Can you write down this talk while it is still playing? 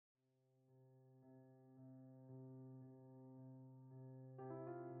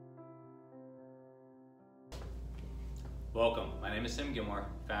Welcome, my name is Tim Gilmore,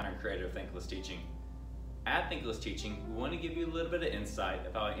 founder and creator of Thinkless Teaching. At Thinkless Teaching, we want to give you a little bit of insight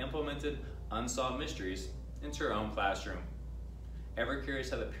of how I implemented unsolved mysteries into your own classroom. Ever curious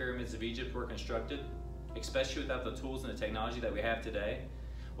how the pyramids of Egypt were constructed, especially without the tools and the technology that we have today?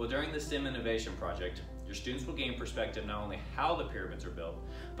 Well, during the STEM Innovation Project, your students will gain perspective not only how the pyramids are built,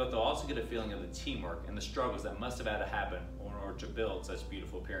 but they'll also get a feeling of the teamwork and the struggles that must have had to happen in order to build such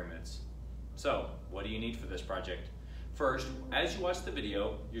beautiful pyramids. So, what do you need for this project? First, as you watch the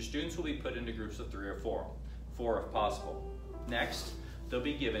video, your students will be put into groups of 3 or 4 if possible. Next, they'll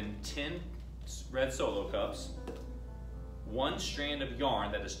be given 10 red solo cups, 1 strand of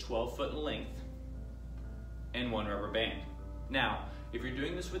yarn that is 12 foot in length, and 1 rubber band. Now, if you're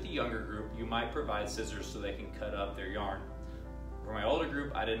doing this with a younger group, you might provide scissors so they can cut up their yarn. For my older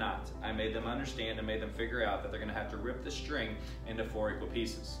group, I did not. I made them understand and made them figure out that they're going to have to rip the string into 4 equal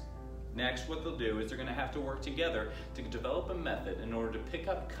pieces. Next, what they'll do is they're going to have to work together to develop a method in order to pick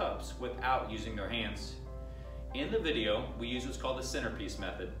up cups without using their hands. In the video, we use what's called the centerpiece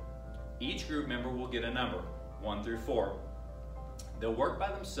method. Each group member will get a number, 1 through 4. They'll work by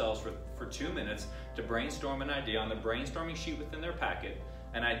themselves for 2 minutes to brainstorm an idea on the brainstorming sheet within their packet,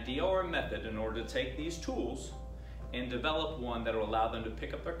 an idea or a method in order to take these tools and develop one that will allow them to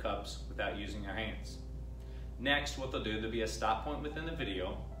pick up their cups without using their hands. Next, what they'll do, there'll be a stop point within the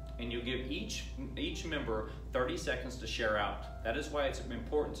video, and you'll give each member 30 seconds to share out. That is why it's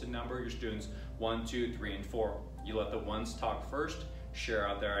important to number your students 1, 2, 3, and 4. You let the ones talk first, share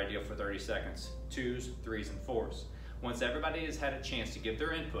out their idea for 30 seconds, 2s, 3s, and 4s. Once everybody has had a chance to give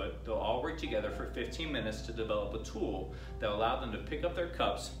their input, they'll all work together for 15 minutes to develop a tool that will allow them to pick up their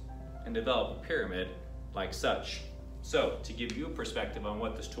cups and develop a pyramid like such. So, to give you a perspective on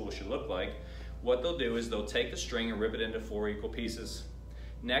what this tool should look like, what they'll do is they'll take the string and rip it into 4 equal pieces.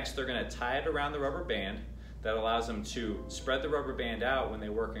 Next, they're going to tie it around the rubber band. That allows them to spread the rubber band out when they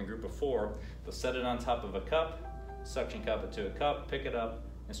work in a group of 4. They'll set it on top of a cup, suction cup it to a cup, pick it up,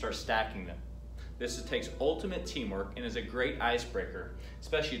 and start stacking them. This takes ultimate teamwork and is a great icebreaker,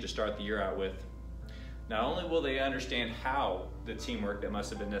 especially to start the year out with. Not only will they understand how the teamwork that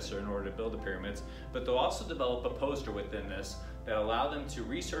must have been necessary in order to build the pyramids, but they'll also develop a poster within this that allow them to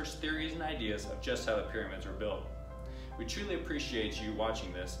research theories and ideas of just how the pyramids were built. We truly appreciate you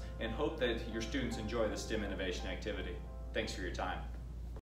watching this and hope that your students enjoy the STEM innovation activity. Thanks for your time.